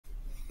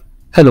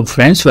Hello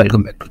friends,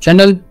 welcome back to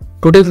channel.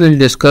 Today we will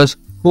discuss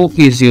who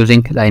is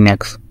using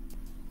Linux.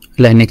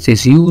 Linux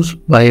is used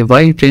by a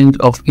wide range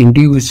of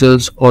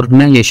individuals,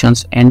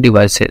 organizations and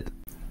devices.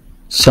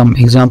 Some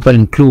example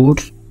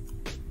include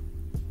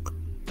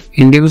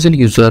individual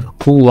users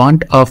who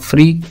want a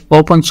free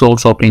open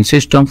source operating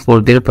system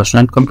for their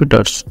personal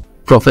computers.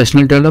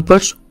 Professional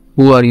developers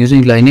who are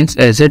using Linux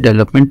as a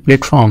development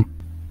platform.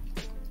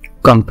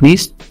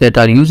 Companies that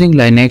are using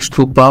Linux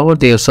to power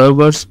their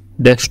servers,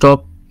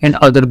 desktop and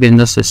other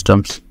business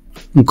systems.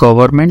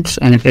 Governments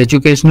and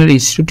educational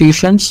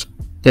institutions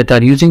that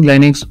are using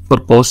Linux for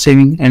cost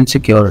saving and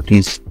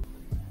securities.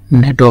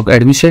 Network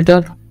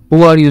administrators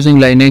who are using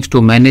Linux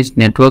to manage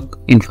network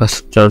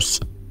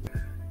infrastructures.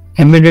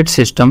 Embedded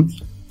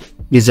systems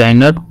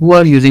designers who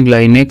are using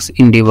Linux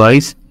in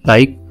devices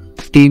like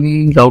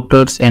TV,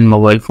 routers and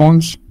mobile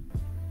phones.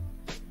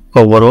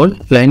 Overall,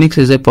 Linux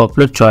is a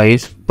popular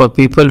choice for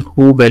people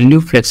who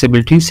value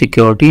flexibility,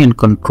 security and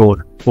control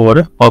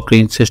over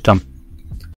operating system.